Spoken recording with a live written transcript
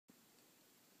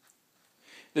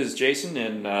This is Jason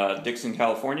in Dixon,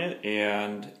 California,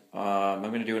 and I'm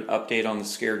going to do an update on the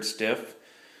Scared Stiff.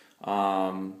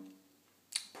 Per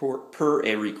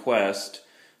a request,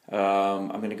 I'm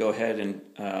going to go ahead and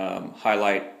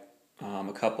highlight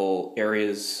a couple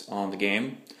areas on the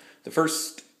game. The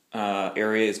first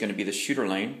area is going to be the shooter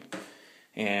lane,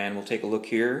 and we'll take a look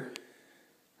here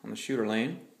on the shooter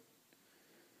lane.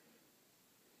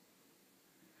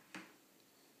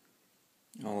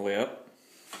 All the way up.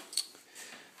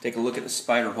 Take a look at the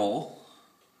spider hole.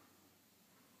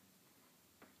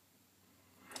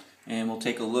 And we'll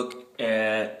take a look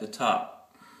at the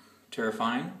top.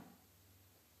 Terrifying.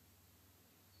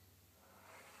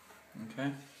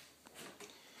 Okay.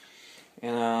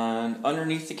 And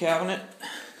underneath the cabinet,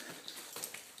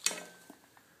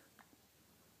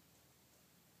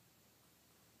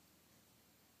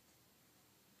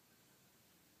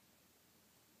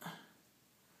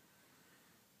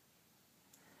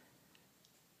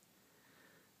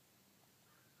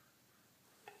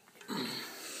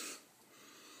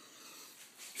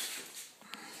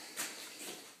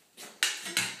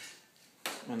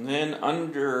 and then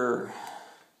under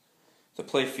the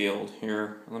playfield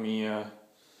here, let me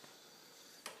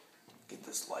get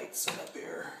this light set up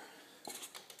here.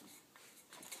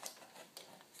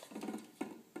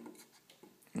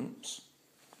 Oops.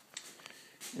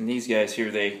 And these guys here,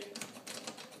 they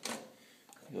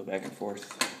go back and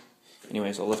forth.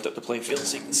 Anyways, I'll lift up the playfield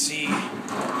so you can see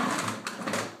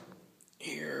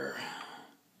here.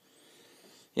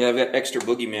 Yeah, I've got extra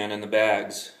boogeyman in the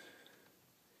bags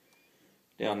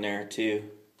down there too,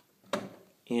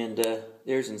 and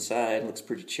there's inside. Looks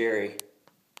pretty cherry.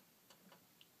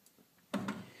 I'm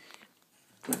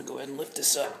gonna go ahead and lift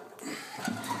this up.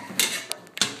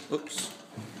 Oops.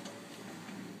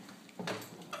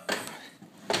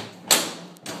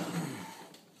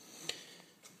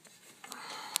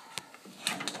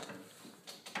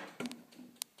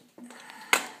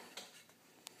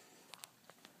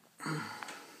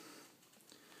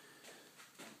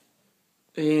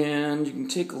 And you can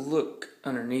take a look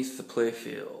underneath the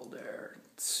playfield there.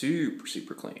 It's super,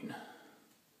 super clean.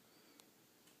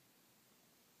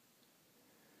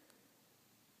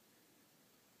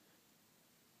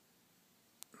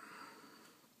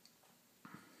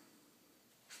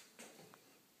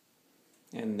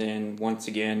 And then once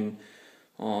again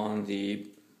on the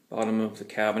bottom of the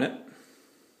cabinet.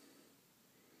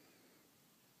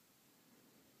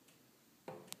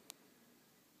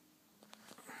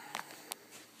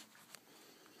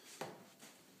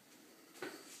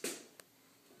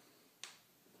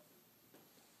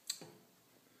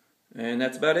 And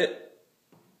that's about it.